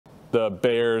the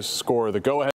Bears score the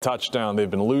go-ahead touchdown. They've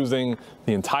been losing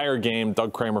the entire game.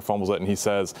 Doug Kramer fumbles it, and he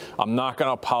says, "I'm not going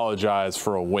to apologize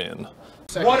for a win."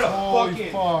 What a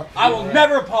fucking... I will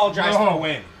never apologize for a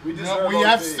win. We still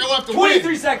have to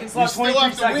 23 seconds left.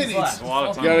 23 seconds left. A lot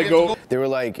of time. Gotta go. They were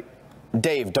like,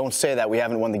 Dave, don't say that. We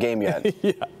haven't won the game yet.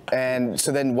 Yeah. And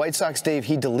so then White Sox Dave,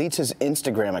 he deletes his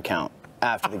Instagram account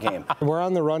after the game. We're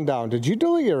on the rundown. Did you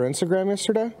delete your Instagram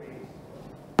yesterday?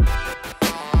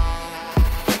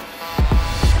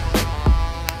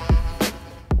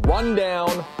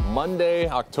 Rundown Monday,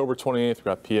 October 28th. We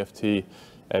got PFT,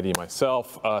 Eddie,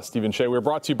 myself, Stephen Shea. We're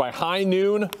brought to you by High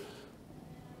Noon.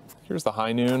 Here's the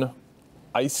High Noon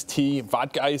iced tea,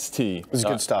 vodka iced tea. This is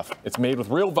good stuff. It's made with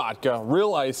real vodka,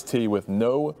 real iced tea with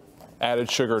no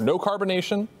added sugar, no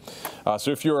carbonation.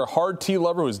 So if you're a hard tea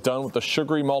lover who's done with the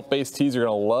sugary malt-based teas, you're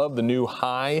going to love the new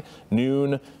High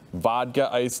Noon vodka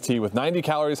iced tea with 90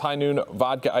 calories. High Noon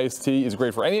vodka iced tea is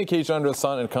great for any occasion under the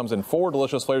sun, and it comes in 4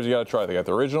 delicious flavors you got to try. They got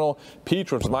the original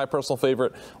peach, which is my personal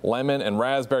favorite, lemon, and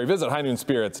raspberry. Visit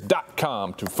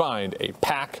highnoonspirits.com to find a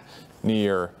pack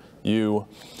near you.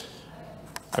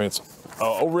 I mean, it's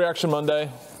Overreaction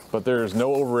Monday, but there's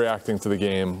no overreacting to the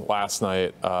game last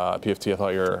night. PFT, I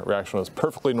thought your reaction was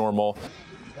perfectly normal.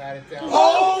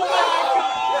 Oh my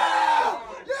God!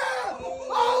 Yeah!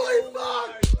 Holy fuck!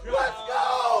 Let's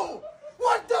go!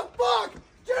 What the fuck?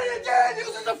 Jada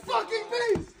Daniels is a fucking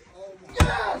beast!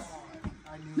 Yes!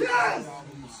 Yes!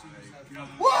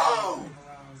 Whoa!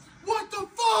 What the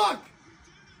fuck?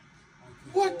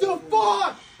 What the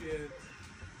fuck?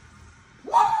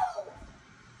 Whoa!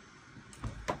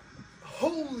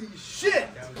 Holy shit!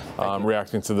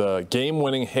 Reacting to the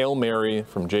game-winning Hail Mary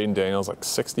from Jaden Daniels, like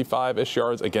 65-ish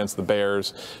yards against the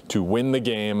Bears to win the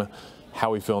game. How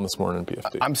are we feeling this morning,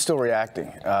 PFT? I'm still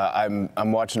reacting.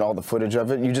 I'm watching all the footage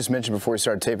of it. You just mentioned before we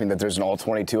started taping that there's an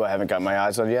all-22 I haven't got my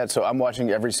eyes on yet, so I'm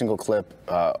watching every single clip,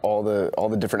 all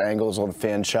the different angles, all the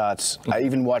fan shots. I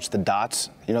even watched the dots.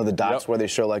 You know the dots where they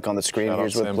show like on the screen. Shout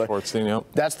Here's out what Sam play. Schwartzstein, yep.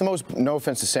 That's the most. No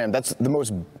offense to Sam. That's the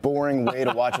most boring way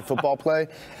to watch a football play.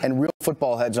 And real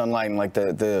football heads online, like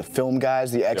the film guys,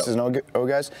 the X's and O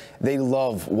guys, they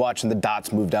love watching the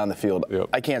dots move down the field. Yep.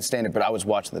 I can't stand it, but I was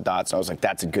watching the dots, and I was like,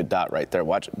 "That's a good dot right there.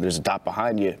 Watch, there's a dot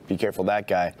behind you. Be careful, that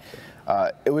guy."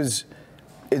 It's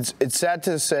sad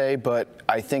to say, but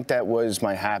I think that was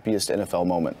my happiest NFL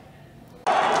moment.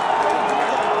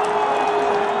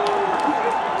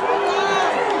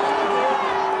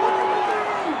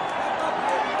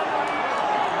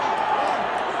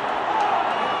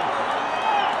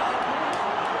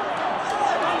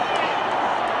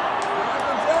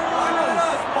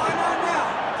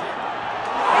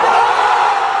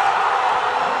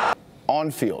 On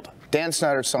field, Dan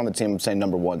Snyder's on the team. I'm saying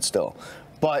number one still,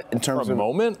 but in terms For a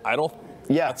moment, I don't.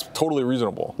 Yeah, that's totally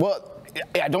reasonable. Well,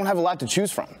 I don't have a lot to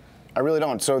choose from. I really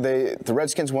don't. So the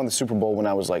Redskins won the Super Bowl when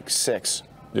I was like 6.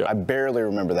 Yeah. I barely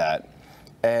remember that.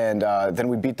 And then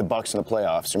we beat the Bucs in the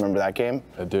playoffs. Remember that game?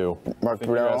 I do. Mark You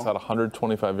Brunell guys had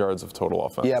 125 yards of total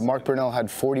offense. Yeah, Mark Brunell had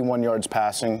 41 yards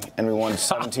passing, and we won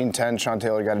 17-10. Sean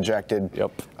Taylor got ejected.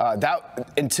 Yep.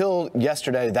 Until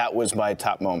yesterday, that was my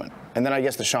top moment. And then I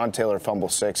guess the Sean Taylor fumble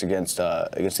 6 against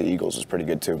the Eagles was pretty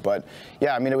good too. But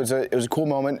yeah, I mean it was a cool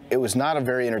moment. It was not a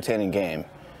very entertaining game.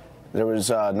 There was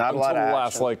not a lot of action. The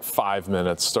last like 5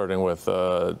 minutes, starting with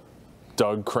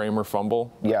Doug Kramer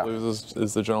fumble. Yeah, I believe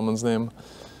is the gentleman's name.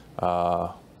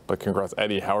 But congrats,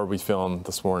 Eddie. How are we feeling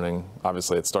this morning?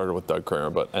 Obviously, it started with Doug Kramer,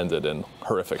 but ended in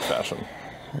horrific fashion.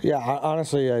 Yeah,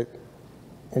 honestly,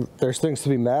 there's things to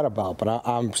be mad about, but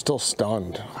I'm still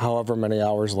stunned. However many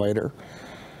hours later,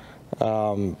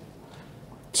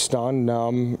 stunned,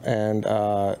 numb, and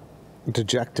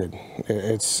dejected.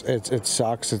 It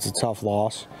sucks. It's a tough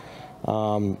loss. A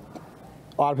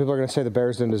lot of people are going to say the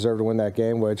Bears didn't deserve to win that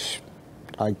game, which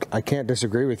I can't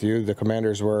disagree with you. The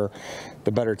Commanders were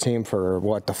the better team for,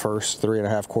 the first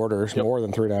 3.5 quarters, more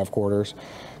than 3.5 quarters.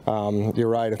 You're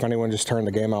right. If anyone just turned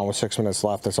the game on with 6 minutes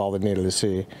left, that's all they needed to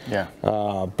see. Yeah.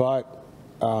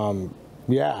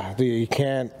 You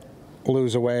can't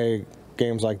lose away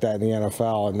games like that in the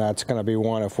NFL, and that's going to be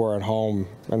one if we're at home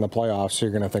in the playoffs. So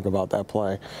you're going to think about that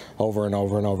play over and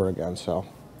over and over again. So,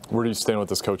 where do you stand with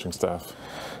this coaching staff?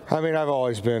 I mean, I've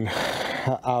always been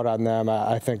out on them.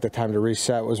 I think the time to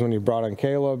reset was when you brought in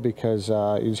Caleb, because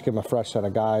you just give him a fresh set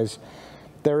of guys.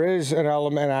 There is an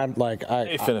element,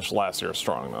 They finished last year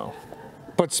strong though.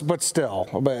 But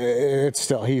it's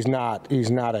still he's not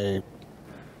a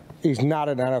he's not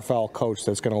an NFL coach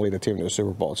that's going to lead a team to the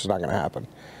Super Bowl. It's just not going to happen.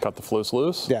 Cut the flus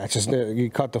loose? Yeah, it's just you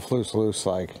cut the flus loose.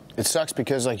 Like, it sucks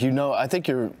because, like, I think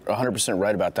you're 100%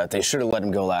 right about that. They should have let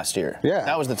him go last year. Yeah.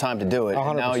 That was the time to do it. 100%.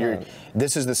 And now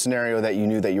this is the scenario that you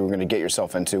knew that you were going to get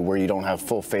yourself into, where you don't have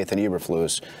full faith in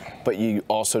Eberflus, but you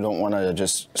also don't want to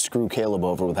just screw Caleb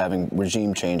over with having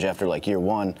regime change after, like, year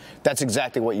one. That's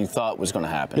exactly what you thought was going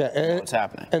to happen. Yeah, and it's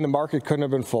happening. And the market couldn't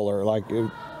have been fuller. Like,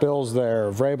 Bill's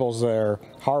there, Vrabel's there,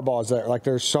 Harbaugh's there. Like,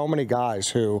 there's so many guys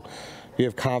who you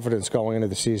have confidence going into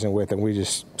the season with, and we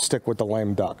just stick with the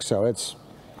lame duck. So it's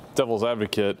devil's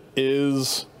advocate.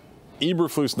 Is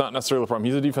Eberflus not necessarily the problem?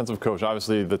 He's a defensive coach.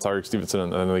 Obviously, the Tyreek Stevenson at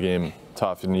the end of the game,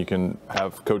 tough, and you can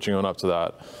have coaching own up to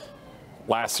that.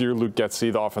 Last year, Luke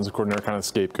Getsy, the offensive coordinator, kind of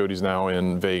scapegoat. He's now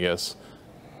in Vegas.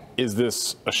 Is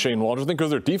this a Shane Waldron thing?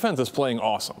 Because their defense is playing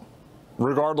awesome,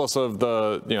 regardless of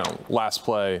the last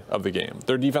play of the game.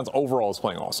 Their defense overall is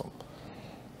playing awesome.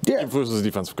 Yeah. Eberflus is a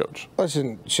defensive coach.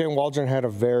 Listen, Shane Waldron had a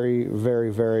very,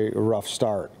 very, very rough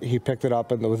start. He picked it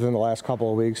up within the last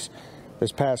couple of weeks.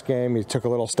 This past game, he took a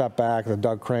little step back, the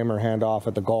Doug Kramer handoff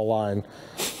at the goal line.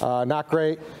 Not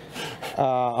great,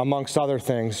 amongst other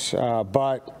things.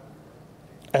 But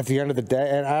at the end of the day,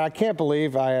 and I can't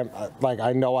believe I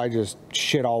know I just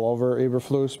shit all over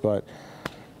Eberflus, but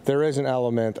there is an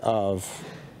element of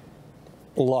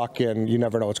luck, and you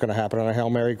never know what's going to happen on a Hail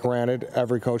Mary. Granted,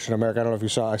 every coach in America, I don't know if you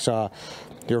saw, I saw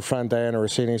your friend Diana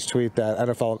Rossini's tweet that an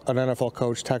NFL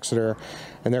coach texted her,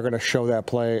 and they're going to show that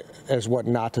play as what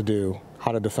not to do,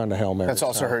 how to defend a Hail Mary. That's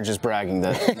also her just bragging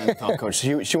that an NFL coach.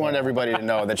 She wanted everybody to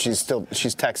know that she's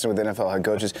texting with NFL head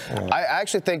coaches. Yeah. I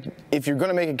actually think if you're going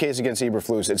to make a case against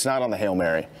Eberflus, it's not on the Hail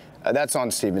Mary. That's on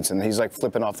Stevenson. He's like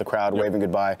flipping off the crowd, waving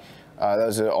goodbye. That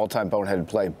was an all-time boneheaded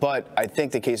play. But I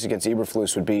think the case against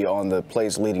Eberflus would be on the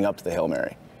plays leading up to the Hail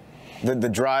Mary. The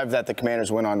drive that the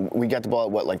Commanders went on, we got the ball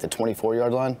at what, like the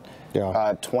 24-yard line?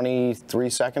 Yeah. 23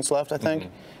 seconds left, I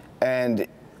think. And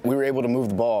we were able to move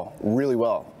the ball really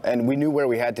well. And we knew where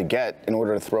we had to get in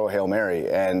order to throw a Hail Mary.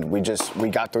 And we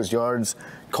got those yards,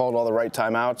 called all the right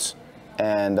timeouts.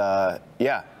 And,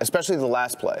 yeah, especially the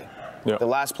last play. Yep. The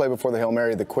last play before the Hail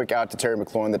Mary, the quick out to Terry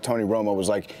McLaurin that Tony Romo was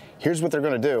like, here's what they're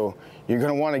going to do. You're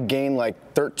going to want to gain like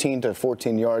 13 to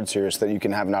 14 yards here so that you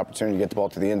can have an opportunity to get the ball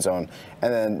to the end zone.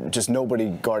 And then just nobody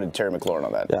guarded Terry McLaurin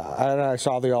on that. Yeah, and I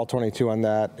saw the all-22 on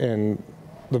that, and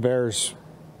the Bears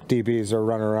DBs are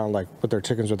running around like with their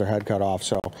chickens with their head cut off.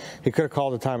 So he could have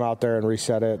called a timeout there and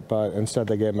reset it, but instead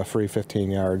they gave him a free 15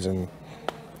 yards, and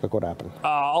look what happened.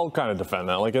 I'll kind of defend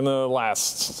that. Like in the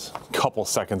last couple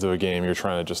seconds of a game, you're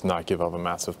trying to just not give up a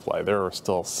massive play. There are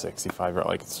still 65 yards.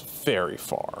 Like, it's very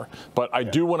far. But I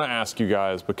do want to ask you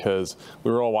guys, because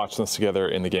we were all watching this together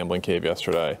in the gambling cave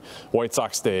yesterday. White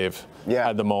Sox Dave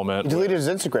had the moment. He deleted his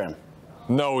Instagram.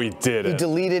 No, he didn't. He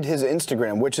deleted his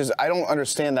Instagram, which is, I don't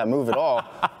understand that move at all.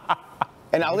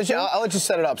 And I'll let you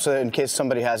set it up so in case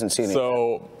somebody hasn't seen it.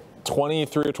 So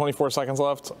 23 or 24 seconds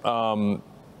left.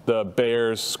 The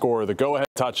Bears score the go-ahead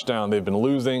touchdown. They've been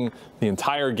losing the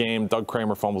entire game. Doug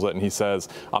Kramer fumbles it, and he says,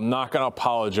 I'm not going to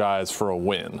apologize for a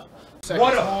win.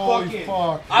 What a fucking...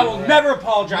 I will never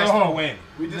apologize for a win.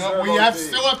 We still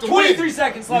have to 23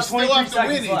 seconds left, 23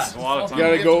 seconds left. A lot of time.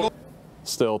 Gotta go.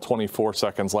 Still 24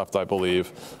 seconds left, I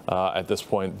believe. At this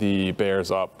point, the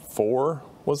Bears up 4,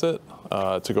 was it?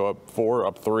 To go up 4,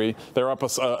 up 3. They're up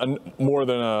more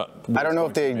than a... I don't know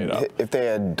if they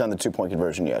had done the 2-point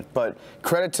conversion yet, but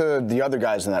credit to the other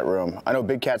guys in that room. I know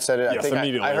Big Cat said it. Yes,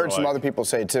 I heard some other people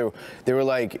say it too. They were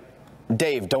like,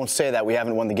 Dave, don't say that. We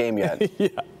haven't won the game yet. Yeah.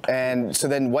 And so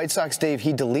then White Sox Dave,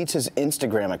 he deletes his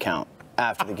Instagram account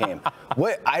after the game.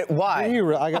 Why?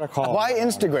 I got to call Why him.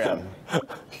 Instagram?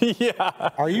 Yeah.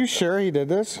 Are you sure he did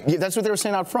this? Yeah, that's what they were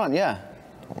saying out front, yeah.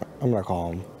 I'm gonna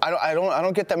call him. I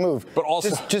don't get that move. But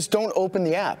also, just don't open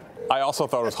the app. I also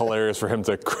thought it was hilarious for him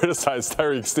to criticize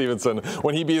Tyreek Stevenson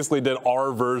when he basically did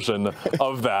our version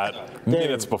of that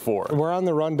minutes before. We're on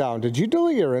the rundown. Did you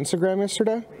delete your Instagram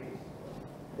yesterday?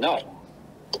 No.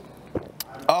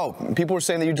 Oh, people were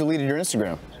saying that you deleted your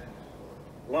Instagram.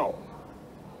 No.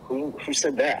 Who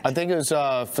said that? I think it was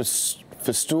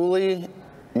Fistuli,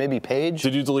 maybe Paige.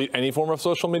 Did you delete any form of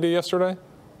social media yesterday?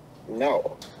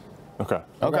 No. Okay.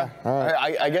 Okay. All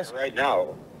right. I guess. Right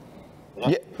now. No.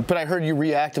 Yeah, but I heard you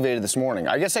reactivated this morning.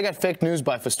 I guess I got fake news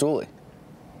by Fistuli.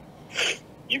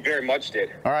 You very much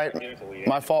did. All right.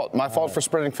 My fault. My fault for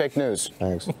spreading fake news.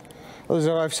 Thanks.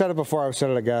 Listen, I've said it before. I've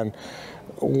said it again.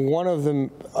 One of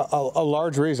them, a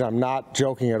large reason, I'm not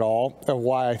joking at all, of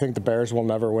why I think the Bears will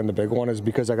never win the big one is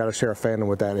because I got to share a fandom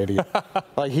with that idiot.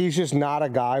 Like, he's just not a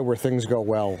guy where things go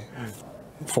well.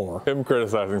 4. Him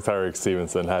criticizing Tyreek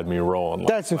Stevenson had me rolling.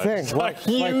 That's the thing.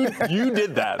 You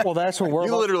did that. Well, that's when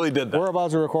you literally did that. We're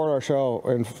about to record our show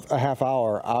in a half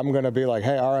hour. I'm gonna be like,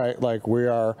 hey, all right, like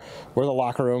we're the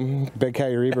locker room. Big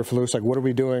K, you're Eberflus. Like, what are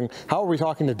we doing? How are we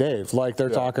talking to Dave? Like they're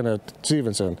talking to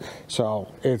Stevenson.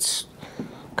 So it's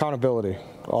accountability.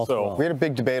 Also, we had a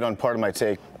big debate on part of my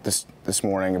take this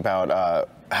morning about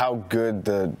how good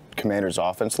the Commanders'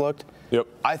 offense looked. Yep.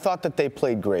 I thought that they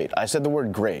played great. I said the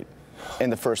word great in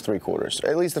the first 3 quarters.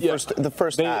 At least the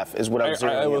first half is what I was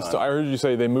zeroing in on. I heard you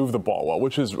say they moved the ball well,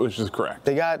 which is correct.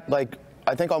 They got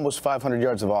I think almost 500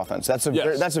 yards of offense. That's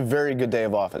a very good day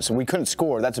of offense. And we couldn't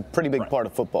score. That's a pretty big part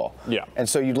of football. Yeah. And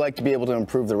so you'd like to be able to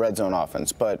improve the red zone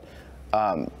offense, but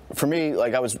for me,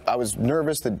 like I was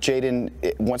nervous that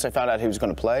Jaden, once I found out he was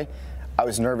going to play, I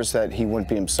was nervous that he wouldn't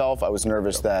be himself. I was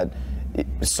nervous that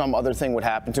some other thing would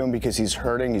happen to him because he's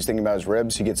hurting. He's thinking about his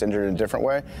ribs. He gets injured in a different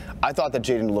way. I thought that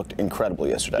Jaden looked incredible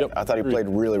yesterday. Yep. I thought he played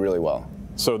really, really well.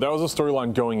 So that was a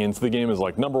storyline going into the game, is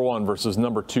like number 1 versus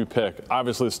number 2 pick.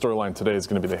 Obviously, the storyline today is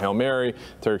going to be the Hail Mary,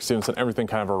 Tyreek Stevenson, everything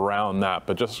kind of around that.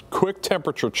 But just quick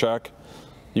temperature check.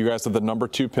 You guys had the number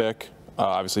 2 pick.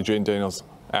 Obviously, Jaden Daniels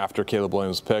after Caleb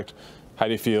Williams picked. How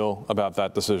do you feel about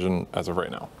that decision as of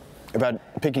right now? About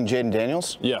picking Jaden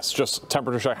Daniels? Yes, just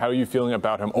temperature check. How are you feeling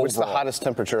about him overall? What's the hottest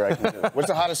temperature I can do? What's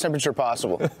the hottest temperature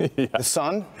possible? Yeah. The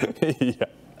sun? Yeah.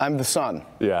 I'm the sun.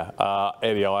 Yeah.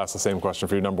 Eddie, I'll ask the same question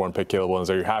for you. Number 1 pick, Caleb Williams.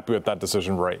 Are you happy with that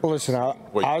decision right? Listen,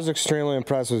 I was extremely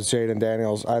impressed with Jaden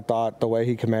Daniels. I thought the way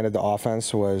he commanded the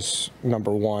offense was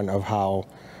number 1 of how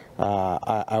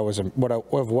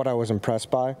what I was impressed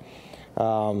by.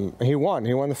 He won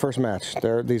the first match.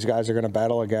 These guys are going to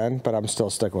battle again, but I'm still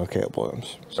sticking with Caleb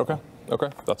Williams. So. Okay.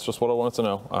 That's just what I wanted to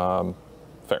know.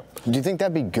 Fair. Do you think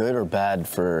that'd be good or bad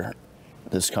for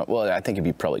this company? Well, I think it'd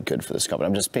be probably good for this company.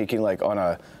 I'm just speaking like on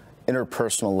a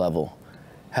interpersonal level,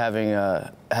 having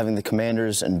the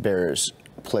Commanders and Bears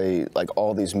play like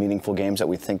all these meaningful games that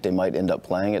we think they might end up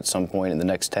playing at some point in the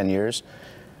next 10 years.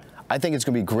 I think it's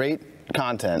going to be great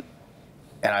content.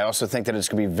 And I also think that it's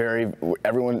going to be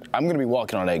I'm going to be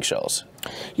walking on eggshells.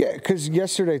 Yeah, because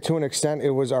yesterday, to an extent,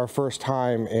 it was our first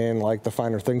time in, like, the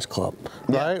Finer Things Club,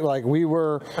 right? Yeah. Like, we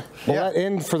were let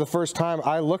in for the first time.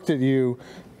 I looked at you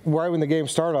right when the game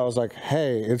started. I was like,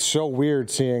 hey, it's so weird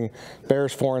seeing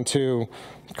Bears 4-2,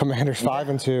 Commanders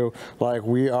 5-2. Like,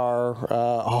 we are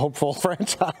hopeful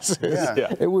franchises.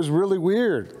 Yeah. It was really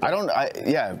weird. I don't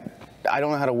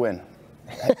know how to win.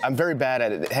 I'm very bad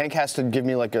at it. Hank has to give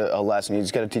me like a lesson.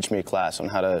 He's got to teach me a class on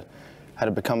how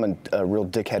to become a real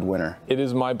dickhead winner. It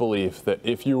is my belief that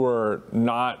if you were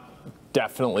not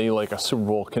definitely like a Super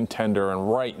Bowl contender,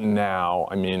 and right now,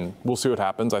 I mean, we'll see what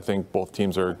happens. I think both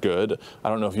teams are good. I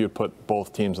don't know if you would put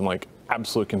both teams in like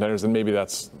absolute contenders, and maybe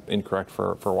that's incorrect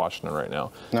for Washington right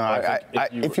now. No,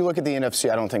 if you look at the NFC,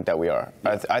 I don't think that we are.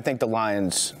 Yeah. I think the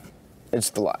Lions, it's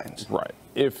the Lions. Right.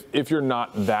 If you're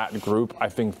not that group, I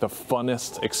think the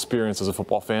funnest experience as a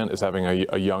football fan is having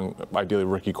a young, ideally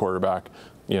rookie quarterback,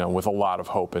 with a lot of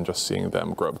hope and just seeing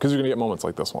them grow. Because you're going to get moments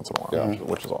like this once in a while,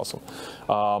 which is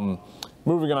awesome.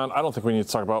 Moving on, I don't think we need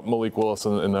to talk about Malik Willis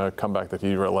and the comeback that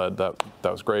he led. That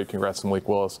was great. Congrats to Malik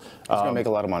Willis. He's going to make a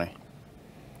lot of money.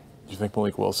 Do you think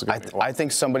Malik Willis is going to make a lot? I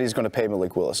think somebody's going to pay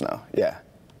Malik Willis now, yeah.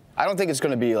 I don't think it's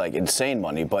going to be like insane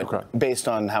money, but based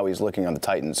on how he's looking on the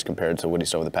Titans compared to what he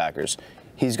saw with the Packers,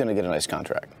 he's going to get a nice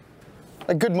contract.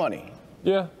 Like good money.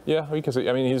 Yeah, we can see.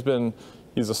 I mean,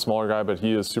 he's a smaller guy, but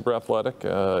he is super athletic.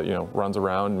 Runs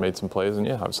around, made some plays, and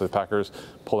obviously the Packers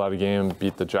pulled out a game,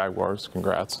 beat the Jaguars.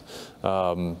 Congrats.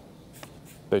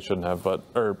 They shouldn't have, but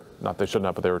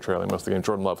they were trailing most of the game.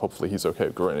 Jordan Love, hopefully he's okay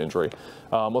with groin injury.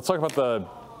 Let's talk about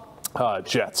the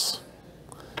Jets.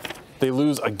 They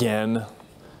lose again.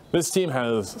 This team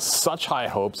has such high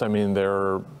hopes. I mean,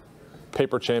 they're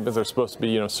paper champions. They're supposed to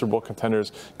be, Super Bowl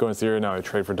contenders going into the year. Now they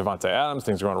trade for Devontae Adams.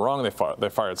 Things are going wrong. They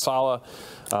fired Saleh.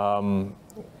 From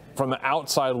the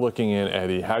outside looking in,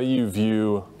 Eddie, how do you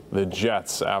view the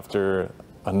Jets after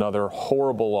another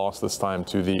horrible loss this time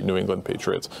to the New England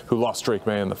Patriots, who lost Drake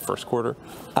May in the first quarter?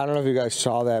 I don't know if you guys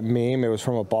saw that meme. It was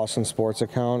from a Boston Sports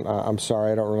account. I'm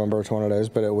sorry, I don't remember which one it is,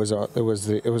 but it was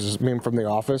a meme from The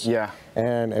Office. Yeah.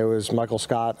 And it was Michael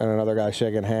Scott and another guy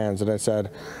shaking hands, and it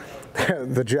said,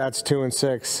 the Jets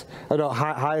 2-6.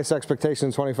 Highest expectations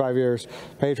in 25 years.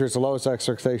 Patriots, the lowest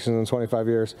expectations in 25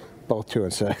 years. Both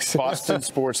 2-6. Boston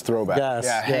Sports throwback. Yes,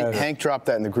 yeah, Hank dropped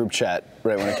that in the group chat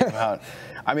right when it came out.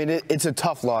 I mean, it's a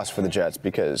tough loss for the Jets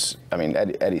because, I mean,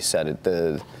 Eddie said it.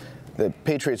 The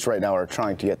Patriots right now are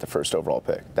trying to get the first overall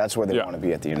pick. That's where they want to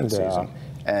be at the end of the season.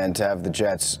 And to have the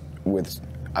Jets with,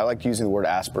 I like using the word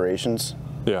aspirations.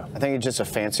 Yeah. I think it's just a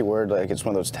fancy word. Like it's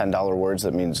one of those $10 words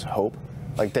that means hope.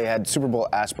 Like they had Super Bowl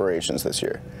aspirations this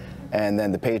year, and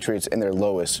then the Patriots in their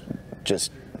lowest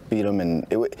just beat them, and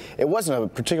it wasn't a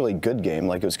particularly good game.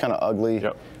 Like it was kind of ugly.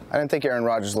 Yep. I didn't think Aaron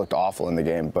Rodgers looked awful in the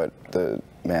game, but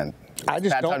bad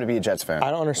time to be a Jets fan.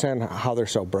 I don't understand how they're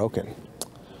so broken.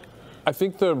 I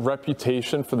think the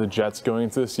reputation for the Jets going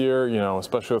into this year,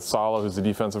 especially with Saleh, who's the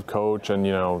defensive coach, and,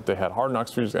 they had Hard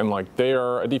Knocks, and, like, they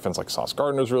are a defense. Like, Sauce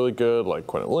Gardner's really good, like,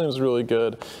 Quentin Williams is really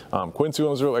good, Quincy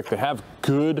Williams is really, like, they have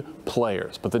good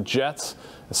players. But the Jets,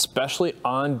 especially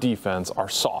on defense, are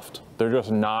soft. They're just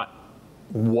not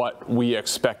what we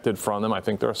expected from them. I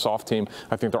think they're a soft team.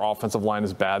 I think their offensive line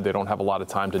is bad. They don't have a lot of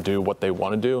time to do what they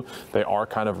want to do. They are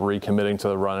kind of recommitting to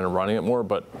the run and running it more,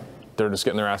 but they're just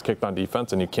getting their ass kicked on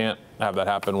defense, and you can't have that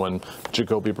happen when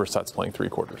Jacoby Brissett's playing 3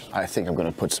 quarters. I think I'm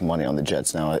going to put some money on the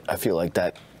Jets now. I feel like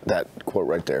that quote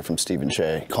right there from Stephen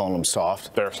Che, calling them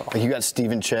soft. They're soft. Like you got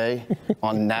Stephen Che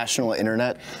on national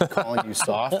internet calling you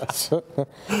soft.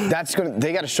 They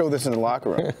got to show this in the locker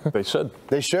room. They should.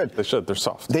 They should. They should. They're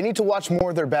soft. They need to watch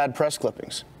more of their bad press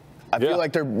clippings. I feel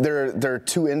like they're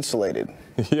too insulated.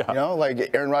 Yeah.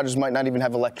 Like Aaron Rodgers might not even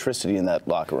have electricity in that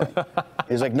locker room.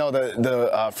 He's like, no,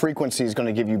 the frequency is going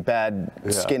to give you bad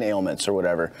skin ailments or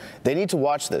whatever. They need to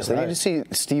watch this. They need to see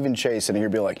Stephen Che sitting here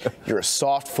be like, you're a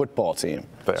soft football team.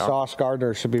 Sauce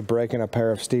Gardner should be breaking a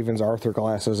pair of Stevens Arthur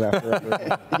glasses after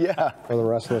for the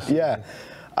rest of the season.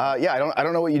 I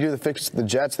don't know what you do to fix the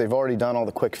Jets. They've already done all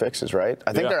the quick fixes, right?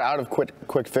 I think they're out of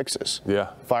quick fixes.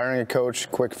 Yeah. Firing a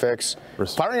coach, quick fix.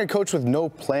 Firing a coach with no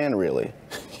plan, really.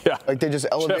 Yeah. Like they just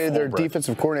elevated their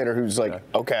defensive coordinator who's like,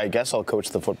 okay, I guess I'll coach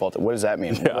the football team. What does that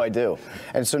mean? What do I do?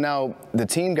 And so now the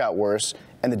team got worse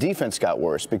and the defense got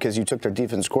worse because you took their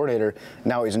defense coordinator.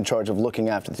 Now he's in charge of looking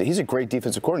after the team. He's a great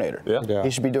defensive coordinator. Yeah. He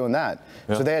should be doing that.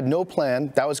 Yeah. So they had no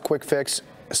plan. That was quick fix.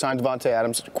 Sign Devontae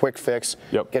Adams, quick fix.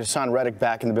 Yep. Get Hassan Reddick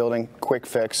back in the building, quick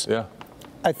fix. Yeah.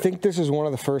 I think this is one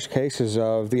of the first cases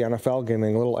of the NFL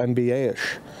getting a little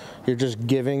NBA-ish. You're just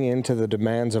giving in to the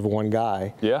demands of one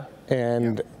guy. Yeah.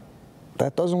 And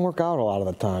that doesn't work out a lot of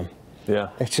the time. Yeah.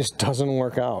 It just doesn't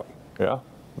work out. Yeah,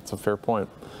 that's a fair point.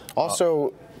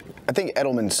 Also, I think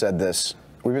Edelman said this.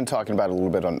 We've been talking about it a little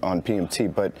bit on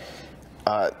PMT, but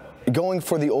going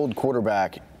for the old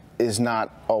quarterback is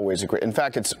not always a great. In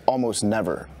fact, it's almost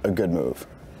never a good move.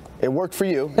 It worked for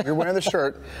you. You're wearing the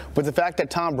shirt, but the fact that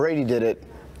Tom Brady did it,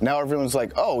 now everyone's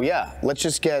like, oh yeah, let's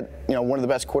just get one of the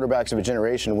best quarterbacks of a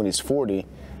generation when he's 40,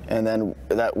 and then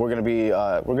that we're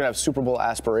gonna have Super Bowl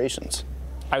aspirations.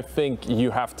 I think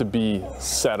you have to be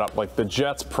set up. Like the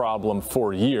Jets' problem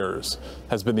for years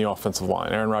has been the offensive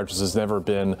line. Aaron Rodgers has never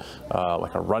been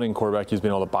like a running quarterback. He's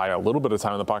been able to buy a little bit of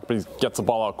time in the pocket, but he gets the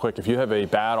ball out quick. If you have a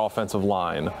bad offensive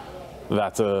line,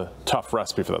 that's a tough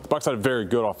recipe for that. The Bucs had a very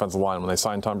good offensive line when they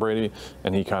signed Tom Brady,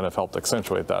 and he kind of helped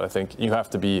accentuate that. I think you have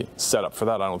to be set up for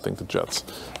that. I don't think the Jets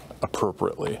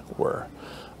appropriately were.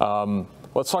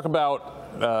 Let's talk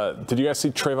about, did you guys see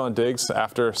Trayvon Diggs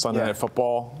after Sunday Night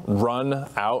Football run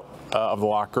out of the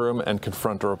locker room and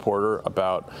confront a reporter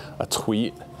about a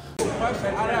tweet?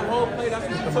 That whole play, that's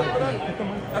what you took for that?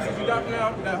 That's what you got from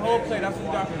that? That whole play, that's what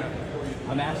you got from that?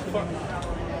 I'm asking.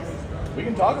 We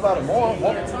can talk about it more.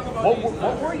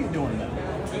 What were you doing then?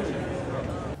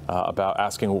 About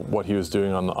asking what he was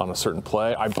doing on a certain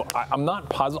play. I'm not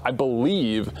positive. I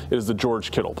believe it is the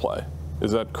George Kittle play.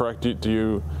 Is that correct? Do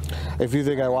you? If you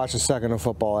think I watched a second of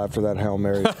football after that Hail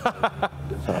Mary.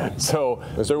 So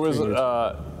there was,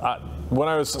 when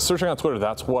I was searching on Twitter,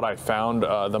 that's what I found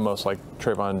the most like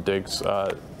Trayvon Diggs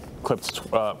clipped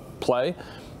play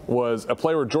was a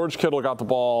play where George Kittle got the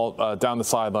ball down the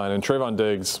sideline and Trayvon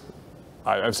Diggs,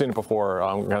 I've seen it before,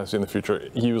 I'm going to see in the future,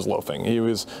 he was loafing. He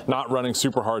was not running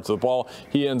super hard to the ball.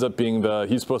 He ends up being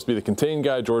he's supposed to be the contained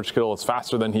guy. George Kittle is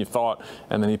faster than he thought,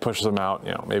 and then he pushes him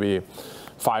out, maybe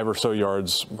 5 or so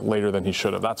yards later than he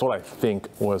should have. That's what I think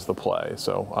was the play.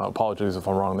 So apologies if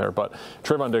I'm wrong there. But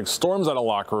Trayvon Diggs storms out of the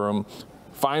locker room,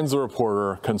 finds the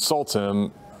reporter, consults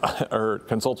him, or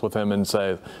consults with him and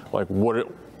says, like,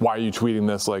 why are you tweeting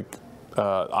this? Like,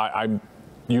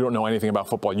 you don't know anything about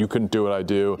football. You couldn't do what I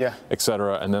do, et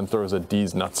cetera, and then throws a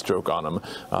D's nuts joke on him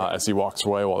as he walks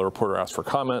away while the reporter asks for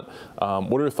comment.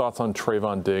 What are your thoughts on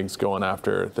Trayvon Diggs going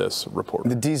after this reporter?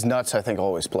 The D's nuts, I think,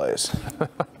 always plays.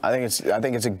 I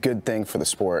think it's a good thing for the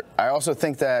sport. I also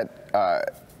think that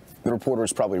the reporter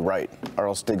is probably right, or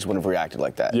else Diggs wouldn't have reacted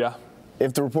like that. Yeah.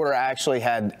 If the reporter actually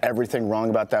had everything wrong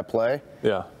about that play,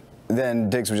 then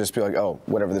Diggs would just be like, oh,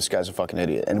 whatever, this guy's a fucking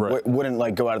idiot, and wouldn't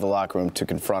like go out of the locker room to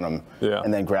confront him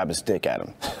and then grab his dick at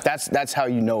him. That's how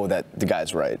you know that the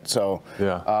guy's right. So,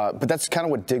 but that's kind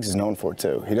of what Diggs is known for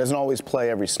too. He doesn't always play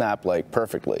every snap like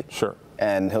perfectly. Sure.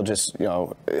 And he'll just,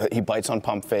 he bites on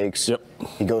pump fakes. Yep.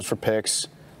 He goes for picks.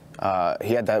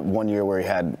 He had that one year where he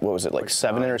had, what was it, like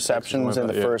 7 interceptions in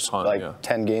the first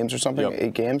 10 games or something,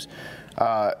 8 games.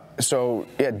 So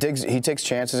yeah, Diggs, he takes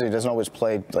chances. He doesn't always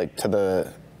play like to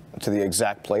the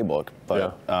exact playbook,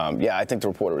 but yeah, I think the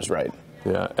reporter was right.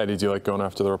 Yeah, Eddie, do you like going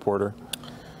after the reporter?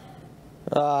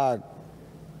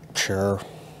 Sure.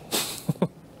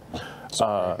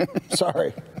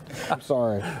 Sorry. I'm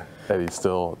sorry. Eddie's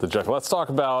still dejected. Let's talk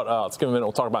about. Let's give him a minute.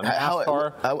 We'll talk about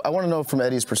NASCAR. I want to know from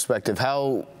Eddie's perspective,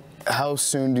 how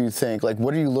soon do you think? Like,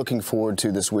 what are you looking forward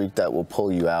to this week that will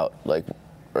pull you out? Like,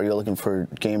 are you looking for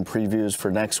game previews for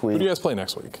next week? Who do you guys play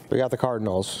next week? We got the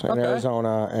Cardinals in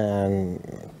Arizona, and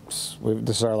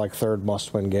this is our like 3rd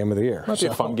must-win game of the year. Might be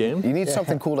a fun game. You need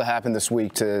something cool to happen this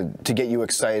week to get you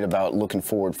excited about looking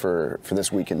forward for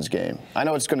this weekend's game. I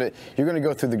know you're gonna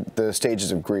go through the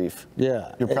stages of grief.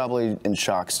 Yeah. You're probably in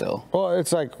shock still. Well,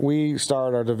 it's like we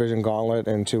started our division gauntlet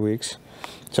in 2 weeks.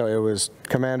 So it was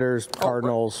Commanders,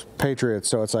 Cardinals, Patriots.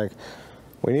 So it's like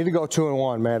we need to go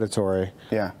 2-1 mandatory.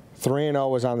 Yeah. 3-0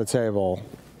 was on the table,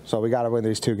 so we got to win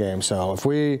these 2 games. So if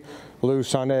we lose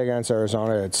Sunday against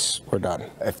Arizona, we're done.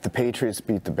 If the Patriots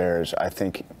beat the Bears, I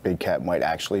think Big Cat might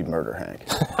actually murder Hank.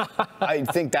 I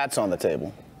think that's on the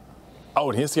table. Oh,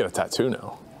 and he has to get a tattoo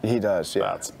now. He does, yeah.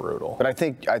 That's brutal. But I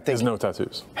think there's no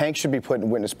tattoos. Hank should be put in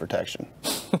witness protection,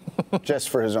 just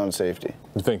for his own safety.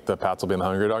 You think the Pats will be in the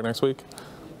Hungry Dog next week?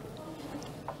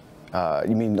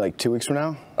 You mean like 2 weeks from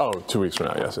now? Oh, 2 weeks from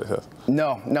now, yes.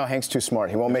 No, Hank's too smart.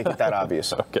 He won't make it that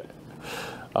obvious. Okay.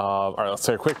 All right, let's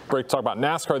take a quick break to talk about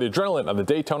NASCAR. The adrenaline of the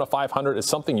Daytona 500 is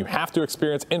something you have to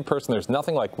experience in person. There's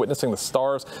nothing like witnessing the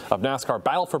stars of NASCAR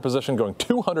battle for position going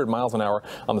 200 miles an hour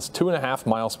on this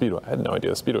 2.5-mile speedway. I had no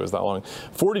idea the speedway was that long.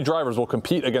 40 drivers will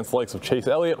compete against the likes of Chase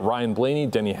Elliott, Ryan Blaney,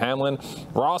 Denny Hamlin,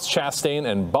 Ross Chastain,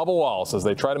 and Bubba Wallace as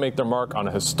they try to make their mark on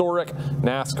a historic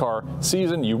NASCAR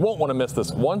season. You won't want to miss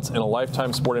this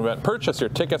once-in-a-lifetime sporting event. Purchase your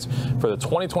tickets for the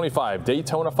 2025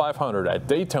 Daytona 500 at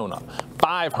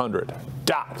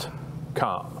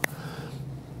Daytona500.com.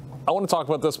 I want to talk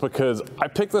about this because I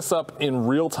picked this up in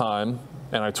real time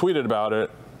and I tweeted about it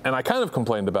and I kind of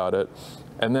complained about it,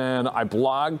 and then I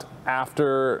blogged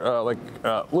after a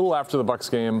little after the Bucs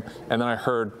game, and then I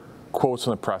heard quotes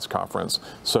from the press conference.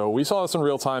 So we saw this in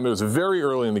real time. It was very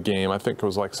early in the game. I think it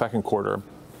was like second quarter.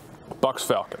 Bucs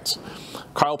Falcons.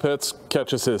 Kyle Pitts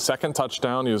catches his second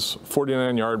touchdown. He was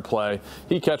 49-yard play.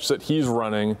 He catches it. He's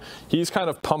running. He's kind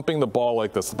of pumping the ball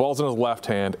like this. The ball's in his left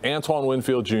hand. Antoine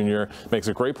Winfield Jr. makes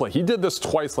a great play. He did this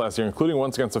twice last year, including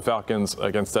once against the Falcons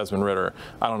against Desmond Ridder.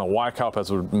 I don't know why Kyle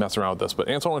Pitts would mess around with this, but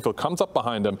Antoine Winfield comes up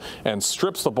behind him and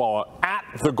strips the ball at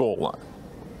the goal line.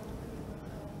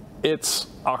 It's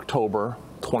October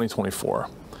 2024,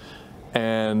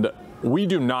 and we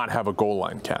do not have a goal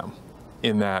line cam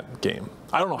in that game.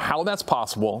 I don't know how that's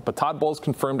possible, but Todd Bowles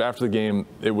confirmed after the game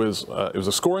it was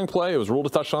a scoring play. It was ruled a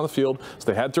touchdown on the field, so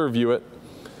they had to review it.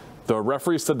 The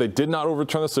referee said they did not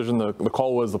overturn the decision. The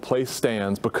call was the play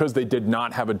stands because they did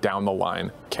not have a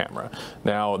down-the-line camera.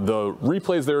 Now, the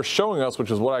replays they were showing us,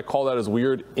 which is what I call that as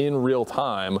weird in real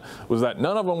time, was that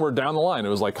none of them were down the line. It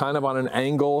was like kind of on an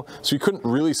angle, so you couldn't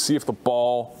really see if the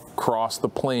ball crossed the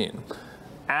plane.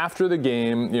 After the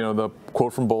game, the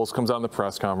quote from Bowles comes out in the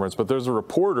press conference, but there's a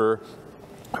reporter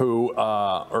who,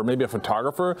 or maybe a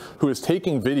photographer, who is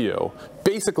taking video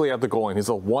basically at the goal line. He's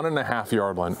a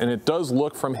 1.5-yard line, and it does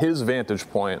look from his vantage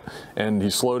point, and he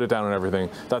slowed it down and everything,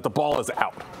 that the ball is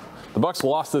out. The Bucs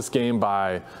lost this game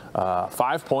by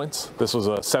 5 points. This was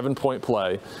a 7-point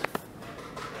play.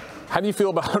 How do you feel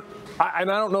about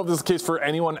and I don't know if this is the case for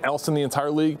anyone else in the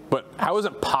entire league, but how is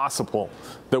it possible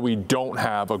that we don't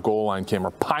have a goal line cam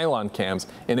or pylon cams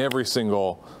in every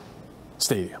single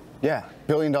stadium? Yeah,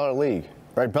 billion-dollar league.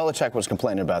 Right, Belichick was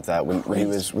complaining about that when he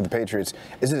was with the Patriots.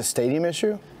 Is it a stadium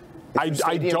issue? I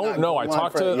don't know. I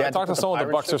talked to some of the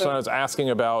Bucs yesterday. I was asking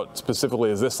about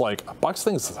specifically, is this like a Bucs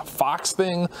thing? Is this a Fox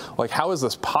thing? Like, how is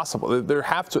this possible? There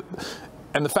have to.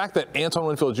 And the fact that Antoine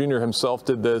Winfield Jr. himself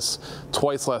did this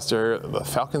twice last year, the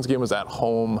Falcons game was at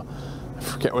home. I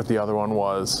forget what the other one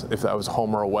was, if that was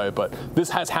home or away, but this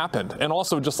has happened. And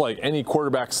also, just like any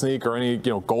quarterback sneak or any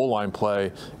goal line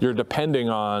play, you're depending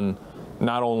on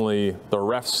not only the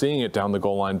ref seeing it down the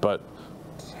goal line, but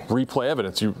replay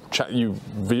evidence. You do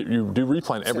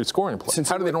replay on every scoring play.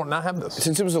 How do they not have this?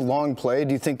 Since it was a long play,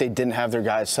 do you think they didn't have their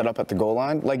guys set up at the goal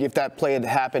line? Like if that play had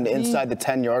happened inside the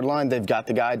 10-yard line, they've got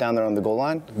the guy down there on the goal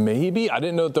line? Maybe. I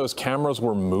didn't know that those cameras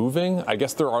were moving. I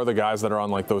guess there are the guys that are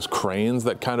on like those cranes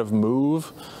that kind of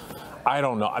move. I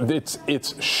don't know.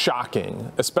 It's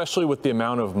shocking, especially with the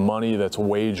amount of money that's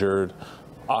wagered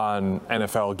on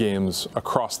NFL games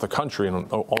across the country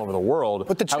and all over the world.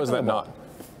 But the chip how is that not?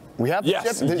 We have the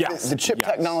chip. The chip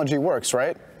technology works,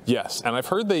 right? Yes, and I've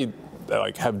heard they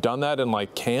like have done that in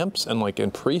like camps and like in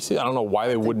preseason. I don't know why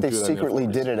they wouldn't do that. They secretly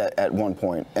did it at one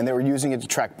point, and they were using it to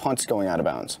track punts going out of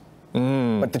bounds.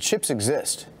 But the chips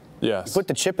exist. Yes. You put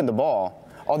the chip in the ball.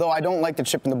 Although I don't like the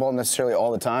chip in the ball necessarily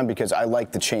all the time because I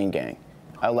like the chain gang.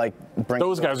 I like bringing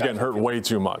those guys getting hurt way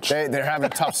too much. They're having a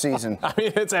tough season. I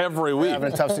mean, it's every week. They're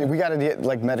having a tough season. We got to get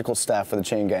like medical staff for the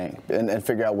chain gang and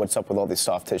figure out what's up with all these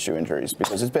soft tissue injuries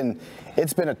because it's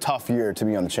been a tough year to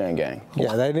be on the chain gang.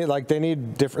 Yeah, they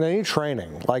need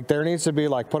training. Like there needs to be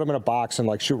like put them in a box and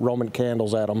like shoot Roman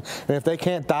candles at them. And if they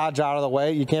can't dodge out of the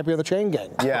way, you can't be on the chain gang.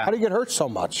 Yeah. How do you get hurt so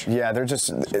much? Yeah, they're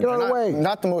just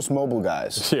not the most mobile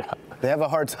guys. Yeah. They have a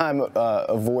hard time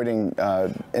avoiding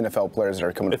NFL players that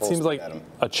are coming. It seems like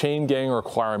a chain gang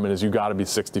requirement is you got to be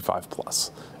 65 plus.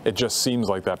 It just seems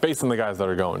like that based on the guys that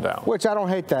are going down. Which I don't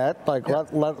hate that. Like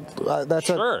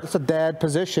that's a dad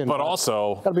position. But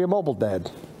also got to be a mobile dad.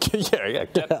 Get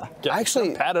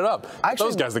actually padded up.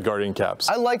 Those guys, the Guardian caps.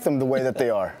 I like them the way that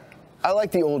they are. I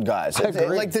like the old guys. Like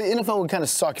the NFL would kind of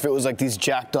suck if it was like these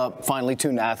jacked up, finely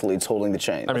tuned athletes holding the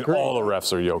chain. I mean, all the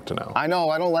refs are yoked now. I know.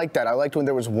 I don't like that. I liked when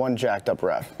there was one jacked up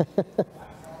ref.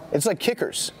 It's like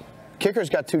kickers.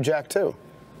 Kickers got two jacked too.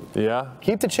 Yeah.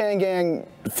 Keep the chain gang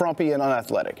frumpy and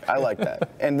unathletic. I like that.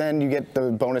 And then you get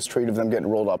the bonus treat of them getting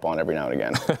rolled up on every now and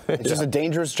again. It's just a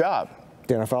dangerous job.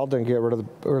 The NFL didn't get rid of the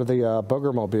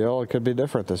booger mobile. It could be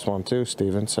different this one too,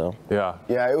 Steven. So yeah,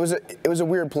 it was a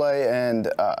weird play,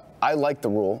 and I like the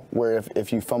rule where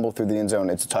if you fumble through the end zone,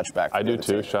 it's a touchback. I do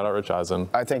too. Shout out Rich Eisen.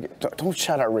 I think don't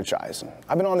shout out Rich Eisen.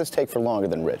 I've been on this take for longer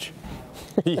than Rich.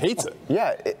 He hates it.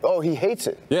 Yeah. He hates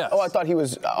it. Yeah. Oh, I thought he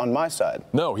was on my side.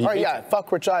 No, he. All right, yeah.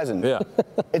 Fuck Rich Eisen. Yeah.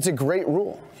 It's a great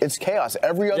rule. It's chaos.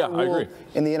 Every other rule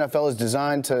in the NFL is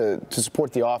designed to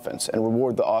support the offense and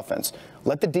reward the offense.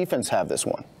 Let the defense have this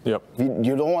one. Yep. If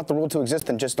you don't want the rule to exist,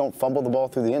 then just don't fumble the ball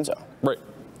through the end zone. Right.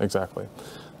 Exactly.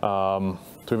 Do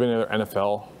we have any other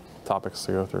NFL topics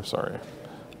to go through? Sorry.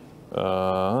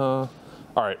 All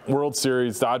right. World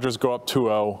Series. Dodgers go up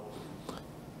 2-0.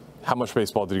 How much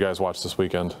baseball did you guys watch this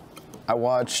weekend? I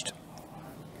watched,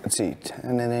 10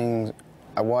 innings.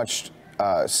 I watched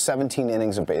 17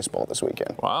 innings of baseball this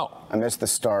weekend. Wow. I missed the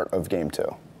start of Game 2.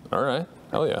 All right.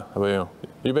 Hell yeah. How about you?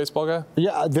 You a baseball guy?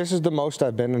 Yeah, this is the most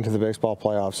I've been into the baseball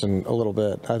playoffs in a little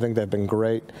bit. I think they've been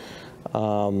great.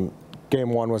 Game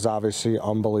 1 was obviously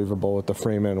unbelievable with the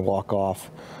Freeman walk-off.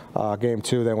 Game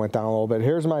 2, they went down a little bit.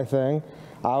 Here's my thing.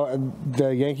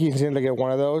 The Yankees need to get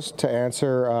one of those to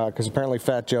answer, because apparently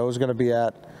Fat Joe's going to be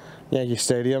at Yankee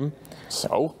Stadium.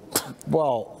 So?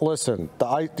 Well, listen,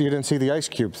 you didn't see the Ice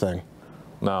Cube thing.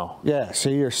 No. Yeah,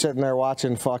 see, you're sitting there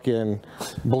watching fucking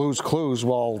Blue's Clues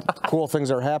while cool things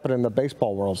are happening in the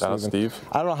baseball world, Steve.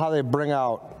 I don't know how they bring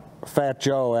out Fat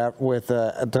Joe with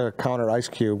to counter Ice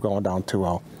Cube going down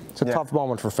 2-0. It's a tough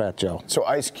moment for Fat Joe. So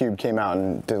Ice Cube came out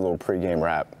and did a little pregame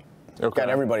rap. Okay. Got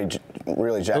everybody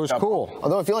really jacked up. It was cool.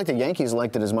 Although I feel like the Yankees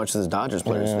liked it as much as the Dodgers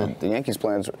players did. The Yankees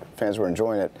fans were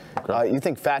enjoying it. Okay. You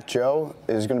think Fat Joe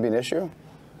is going to be an issue?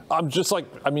 I'm just like,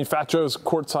 I mean, Fat Joe's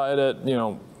courtside at,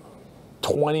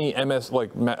 20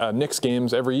 Knicks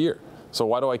games every year. So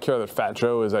why do I care that Fat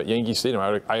Joe is at Yankee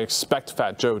Stadium? I expect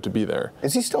Fat Joe to be there.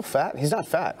 Is he still fat? He's not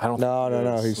fat. I don't.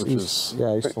 No. He's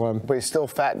slim. But he's still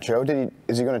Fat Joe.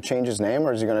 Is he going to change his name,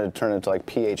 or is he going to turn into like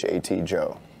PHAT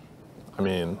Joe? I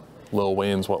mean, Lil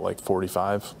Wayne's what, like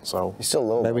 45? So he's still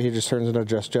little. Maybe he just turns into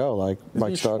Just Joe, like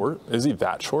Mike Stud. Short? Is he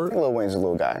that short? Lil Wayne's a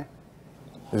little guy.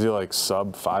 Is he like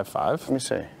sub 5'5"? Let me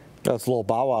see. That's Lil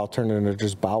Bow Wow turned into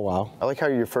just Bow Wow. I like how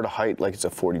you refer to height like it's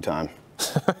a 40 time.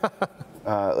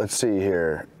 Let's see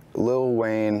here. Lil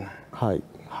Wayne.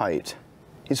 Height.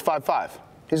 He's 5'5".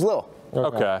 He's Lil.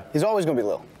 Okay. He's always going to be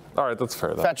Lil. All right, that's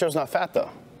fair though. Fat Joe's not fat though.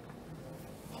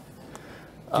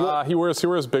 He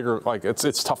wears bigger. Like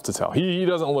it's tough to tell. He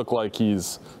doesn't look like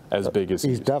he's as big as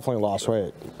he's definitely lost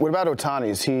weight. What about Ohtani?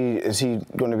 Is he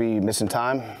going to be missing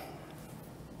time?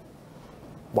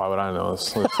 Why would I know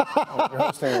this? You're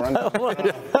hosting a rundown.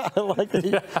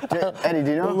 Eddie,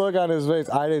 do you know? The look on his face,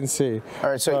 I didn't see. All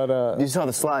right, so you saw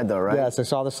the slide though, right? Yes, I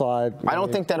saw the slide. I don't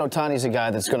think that Ohtani's a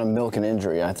guy that's going to milk an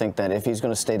injury. I think that if he's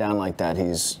going to stay down like that,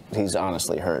 he's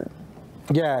honestly hurt.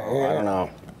 Yeah. I don't know.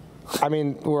 I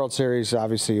mean, World Series,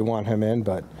 obviously you want him in,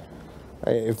 but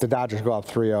if the Dodgers go up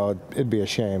 3-0, it'd be a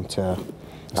shame to.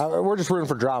 We're just rooting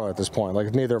for drama at this point.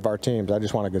 Like, neither of our teams. I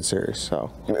just want a good series.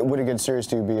 So. Would a good series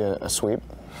to be a sweep?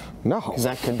 No. Because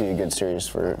that could be a good series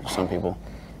for some people.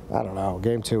 I don't know.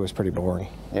 Game 2 was pretty boring.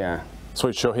 Yeah. So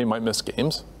wait, Shohei might miss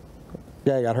games?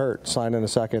 Yeah, he got hurt. Signed in a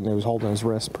second, and he was holding his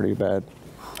wrist pretty bad.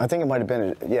 I think it might have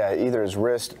been, either his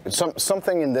wrist,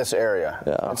 something in this area.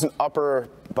 Yeah. It's an upper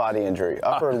body injury,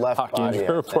 upper left hockey body.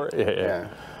 injury report? Yeah.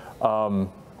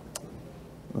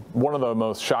 One of the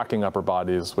most shocking upper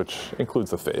bodies, which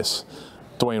includes the face,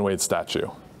 Dwayne Wade's statue.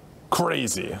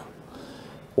 Crazy.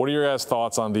 What are your guys'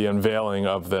 thoughts on the unveiling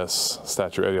of this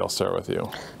statue? Eddie, I'll start with you.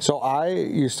 So I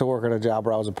used to work at a job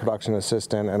where I was a production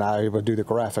assistant, and I would do the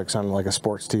graphics on like a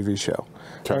sports TV show.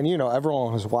 Sure. And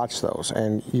everyone has watched those,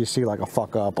 and you see like a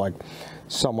fuck up, like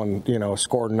someone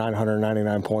scored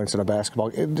 999 points in a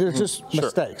basketball. It's just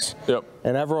mistakes. Yep.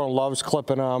 And everyone loves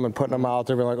clipping them and putting them out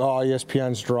there, being like, oh,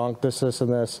 ESPN's drunk, this,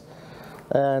 and this.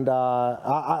 And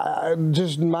I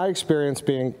just my experience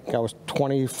being, I was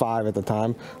 25 at the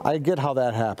time, I get how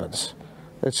that happens.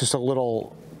 It's just a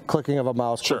little clicking of a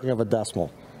mouse, clicking of a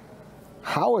decimal.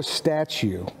 How a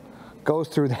statue goes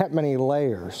through that many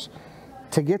layers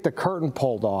to get the curtain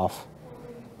pulled off,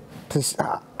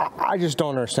 I just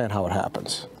don't understand how it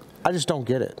happens. I just don't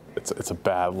get it. It's a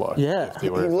bad look. Yeah. He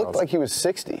looked like he was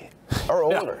 60 or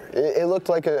older. Yeah. It looked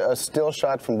like a still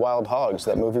shot from Wild Hogs,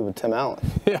 that movie with Tim Allen.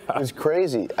 Yeah. It was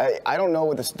crazy. I don't know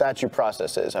what the statue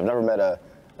process is. I've never met a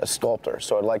sculptor,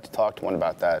 so I'd like to talk to one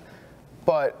about that.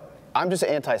 But I'm just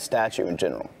anti-statue in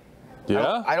general.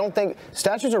 Yeah? I don't think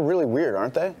statues are really weird,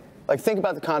 aren't they? Like, think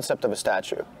about the concept of a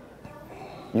statue.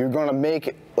 You're going to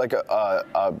make like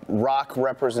a rock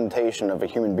representation of a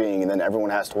human being, and then everyone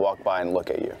has to walk by and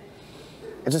look at you.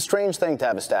 It's a strange thing to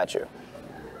have a statue.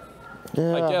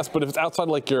 Yeah. I guess, but if it's outside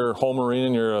like your home arena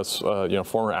and you're a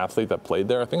former athlete that played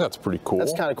there, I think that's pretty cool.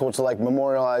 That's kind of cool to like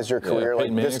memorialize your career.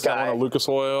 Peyton Like this guy, Lucas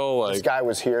Oil. Like, this guy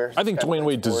was here. I think Dwayne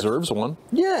Wade deserves one.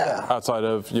 Yeah. Outside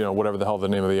of whatever the hell the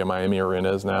name of the Miami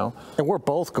arena is now. And we're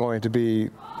both going to be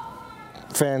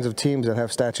fans of teams that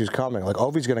have statues coming. Like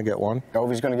Ovi's going to get one.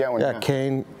 Ovi's going to get one. Yeah,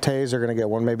 Kane, Tays are going to get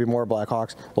one. Maybe more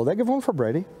Blackhawks. Will they give one for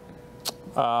Brady?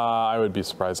 I would be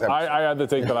surprised. I had to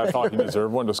think that I thought he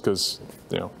deserved one just because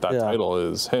that title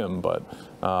is him. But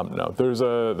no, there's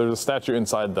a statue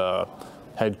inside the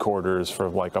headquarters for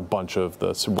like a bunch of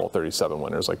the Super Bowl 37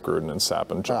 winners, like Gruden and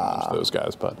Sapp and Jones, those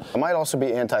guys. But I might also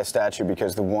be anti-statue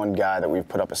because the one guy that we've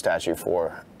put up a statue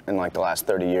for in like the last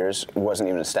 30 years wasn't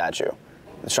even a statue.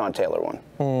 The Sean Taylor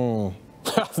one.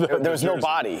 There was no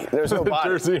body. There was no body.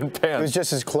 Jersey and pants. It was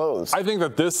just his clothes. I think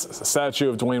that this statue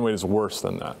of Dwayne Wade is worse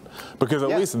than that. Because at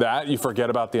least that, you forget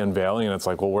about the unveiling, and it's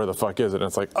like, well, where the fuck is it? And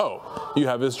it's like, oh, you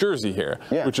have his jersey here,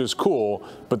 which is cool.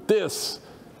 But this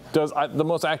does, the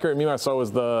most accurate meme I saw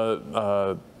was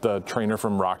the trainer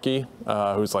from Rocky,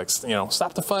 who's like,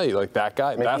 stop the fight. Like that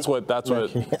guy. Mickey? That's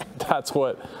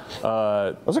what.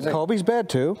 Wasn't Kobe's bad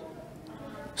too?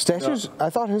 Statues? No. I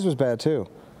thought his was bad too.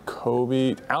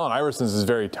 Kobe, Allen Iverson's is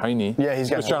very tiny. Yeah, he's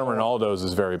got Cristiano Ronaldo's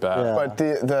is very bad. Yeah. But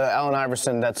the Allen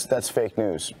Iverson, that's fake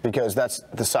news because that's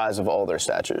the size of all their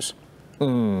statues.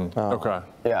 Okay.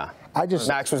 Yeah.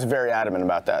 Max was very adamant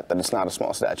about that it's not a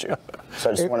small statue.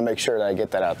 So I just want to make sure that I get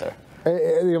that out there.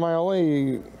 My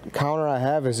only counter I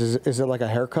have is it like a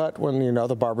haircut when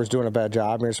the barber's doing a bad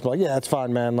job and you're just like, yeah, that's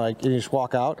fine, man. Like, you just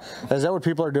walk out. Is that what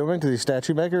people are doing to these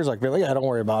statue makers? Like, yeah, don't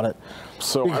worry about it.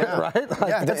 So right?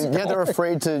 Like, they're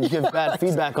afraid to give bad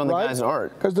feedback on the guy's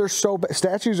art because they're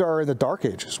statues are in the dark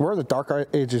ages. Where are the dark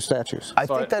ages statues? I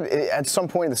think that at some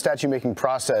point in the statue making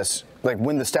process, like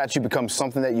when the statue becomes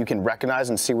something that you can recognize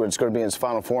and see what it's going to be in its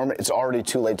final form, it's already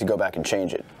too late to go back and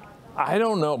change it. I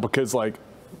don't know because like.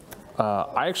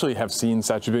 I actually have seen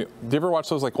statues. Do you ever watch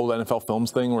those like old NFL films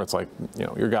thing where it's like,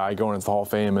 your guy going into the Hall of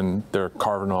Fame and they're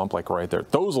carving them up like right there?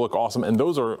 Those look awesome. And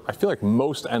those are, I feel like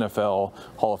most NFL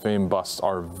Hall of Fame busts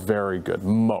are very good.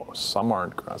 Most. Some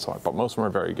aren't, but most of them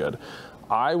are very good.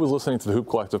 I was listening to the Hoop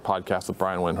Collective podcast with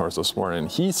Brian Windhorst this morning,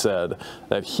 and he said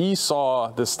that he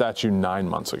saw this statue 9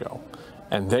 months ago.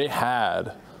 And they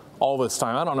had all this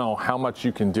time. I don't know how much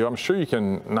you can do. I'm sure you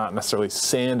can not necessarily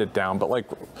sand it down, but like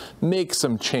make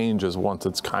some changes once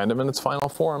it's kind of in its final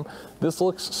form. This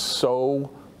looks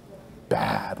so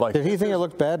bad. Like, did he think it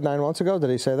looked bad 9 months ago? Did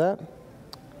he say that?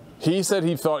 He said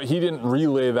he thought he didn't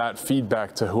relay that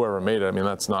feedback to whoever made it. I mean,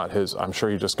 that's not his. I'm sure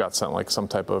he just got sent like some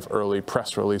type of early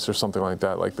press release or something like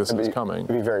that. Like this is coming. It'd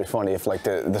be very funny if like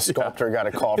the sculptor got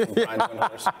a call from Brian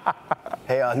Windhorst.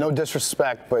 Hey, no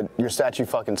disrespect, but your statue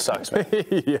fucking sucks, man.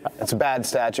 Yeah. It's a bad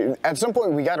statue. At some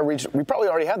point, we got to reach. We probably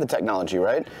already have the technology,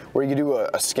 right? Where you do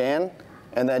a scan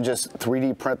and then just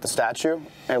 3D print the statue,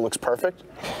 and it looks perfect.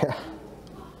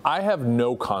 I have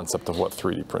no concept of what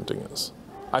 3D printing is.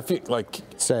 I feel like.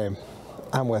 Same.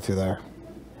 I'm with you there.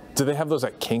 Do they have those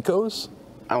at Kinko's?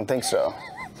 I don't think so.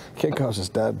 Kinko's is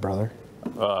dead, brother.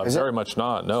 Very much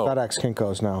not. No. FedEx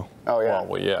Kinko's now. Oh yeah.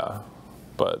 Well, yeah,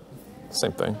 but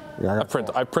same thing. Yeah,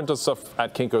 I printed stuff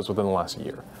at Kinko's within the last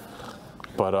year.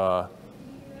 But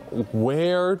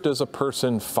where does a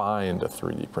person find a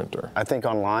 3D printer? I think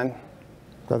online.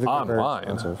 I think they're very Online?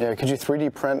 expensive. Yeah, could you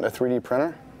 3D print a 3D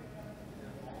printer?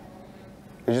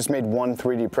 They just made one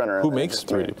 3D printer. Who makes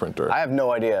 3D printer? I have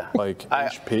no idea. Like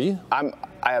HP?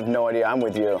 I have no idea. I'm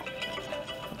with you.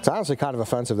 It's honestly kind of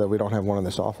offensive that we don't have one in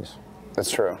this office.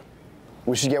 That's true.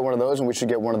 We should get one of those, and we should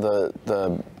get one of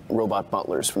the robot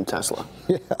butlers from Tesla.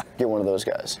 Yeah. Get one of those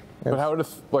guys. But how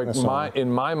would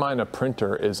in my mind a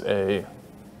printer is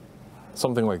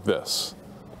something like this?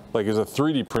 Like is a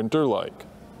 3D printer like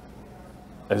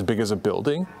as big as a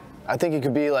building? I think it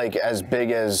could be like as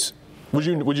big as Would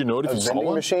you know it if a you saw vending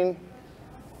one? machine.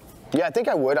 Yeah, I think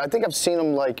I would. I think I've seen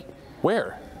them like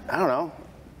Where? I don't know.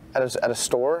 At a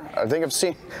store, I think I've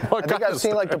seen. What I think kind I've of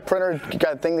seen store? like the printer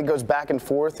got a thing that goes back and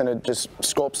forth and it just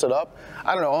sculpts it up.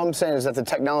 I don't know. All I'm saying is that the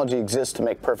technology exists to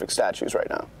make perfect statues right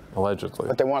now, Allegedly.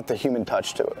 but they want the human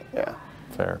touch to it. Yeah.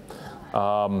 Fair.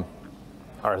 All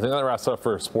right, I think that wraps up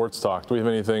for sports talk. Do we have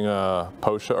anything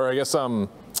post-show? Or I guess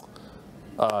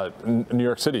New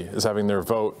York City is having their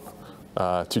vote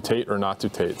to Tate or not to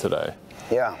Tate today.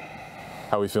 Yeah.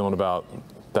 How are we feeling about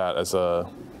that as a...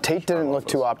 Tate didn't look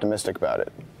too optimistic about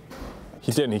it.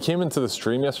 He didn't. He came into the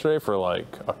stream yesterday for like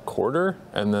a quarter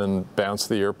and then bounced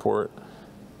to the airport.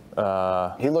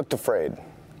 He looked afraid.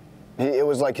 It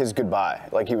was like his goodbye.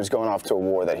 Like he was going off to a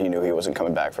war that he knew he wasn't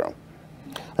coming back from.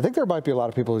 I think there might be a lot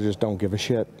of people who just don't give a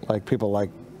shit. Like people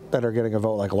like that are getting a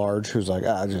vote like Large, who's like,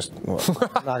 I'm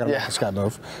not going to make this guy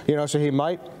move. You know, so he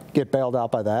might get bailed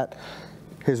out by that.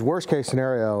 His worst case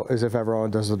scenario is if everyone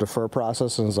does the defer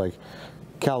process and is like,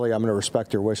 Kelly, I'm going to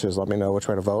respect your wishes. Let me know which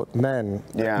way to vote. And then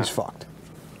he's fucked.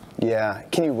 Yeah.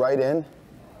 Can you write in?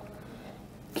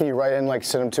 Can you write in, like,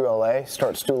 send him to LA,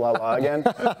 start Stu La La again?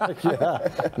 Yeah.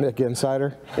 Nick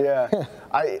Insider. Yeah.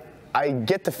 I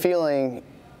get the feeling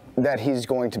that he's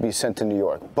going to be sent to New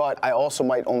York, but I also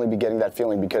might only be getting that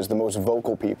feeling because the most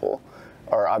vocal people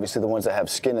are obviously the ones that have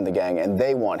skin in the gang, and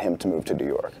they want him to move to New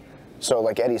York. So,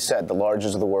 like Eddie said, the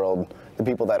Larges of the world, the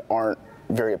people that aren't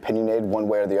very opinionated one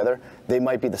way or the other, they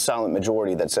might be the silent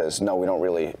majority that says, no, we don't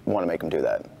really want to make him do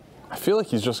that. I feel like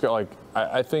he's just got like,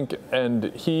 I think, and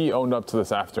he owned up to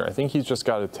this after, I think he's just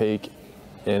got to take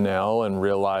an L and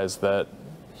realize that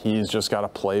he's just got to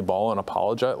play ball and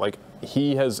apologize. Like,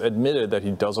 he has admitted that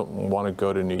he doesn't want to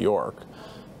go to New York,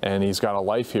 and he's got a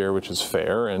life here, which is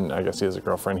fair, and I guess he has a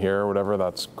girlfriend here or whatever,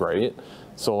 that's great.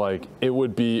 So, like, it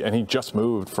would be, and he just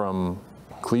moved from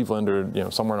Cleveland or, you know,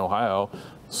 somewhere in Ohio,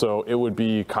 so it would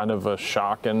be kind of a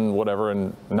shock and whatever,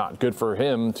 and not good for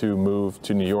him to move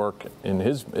to New York in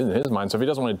his mind. So if he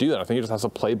doesn't want to do that, I think he just has to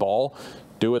play ball,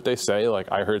 do what they say. Like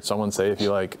I heard someone say, if he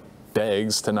like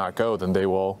begs to not go, then they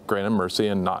will grant him mercy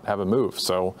and not have a move.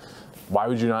 So why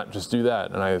would you not just do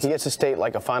that? And he gets to state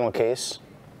like a final case.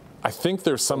 I think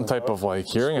there's some type of like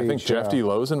hearing. I think Jeff D.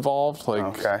 Lowe's involved,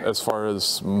 like as far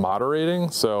as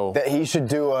moderating. So that he should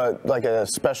do a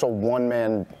special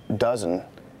one-man dozen.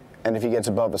 And if he gets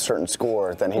above a certain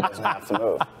score, then he doesn't have to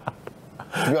move.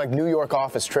 It'd be like New York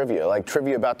office trivia, like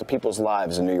trivia about the people's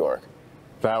lives in New York.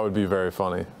 That would be very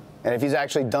funny. And if he's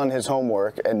actually done his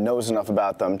homework and knows enough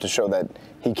about them to show that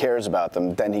he cares about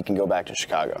them, then he can go back to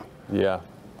Chicago. Yeah.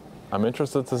 I'm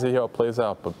interested to see how it plays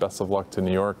out, but best of luck to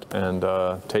New York and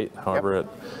Tate, however it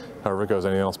goes.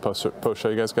 Anything else post-show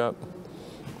you guys got?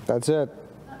 That's it.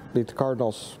 Beat the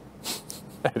Cardinals.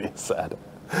 Eddie said.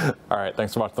 All right,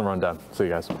 thanks for watching the rundown. See you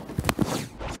guys.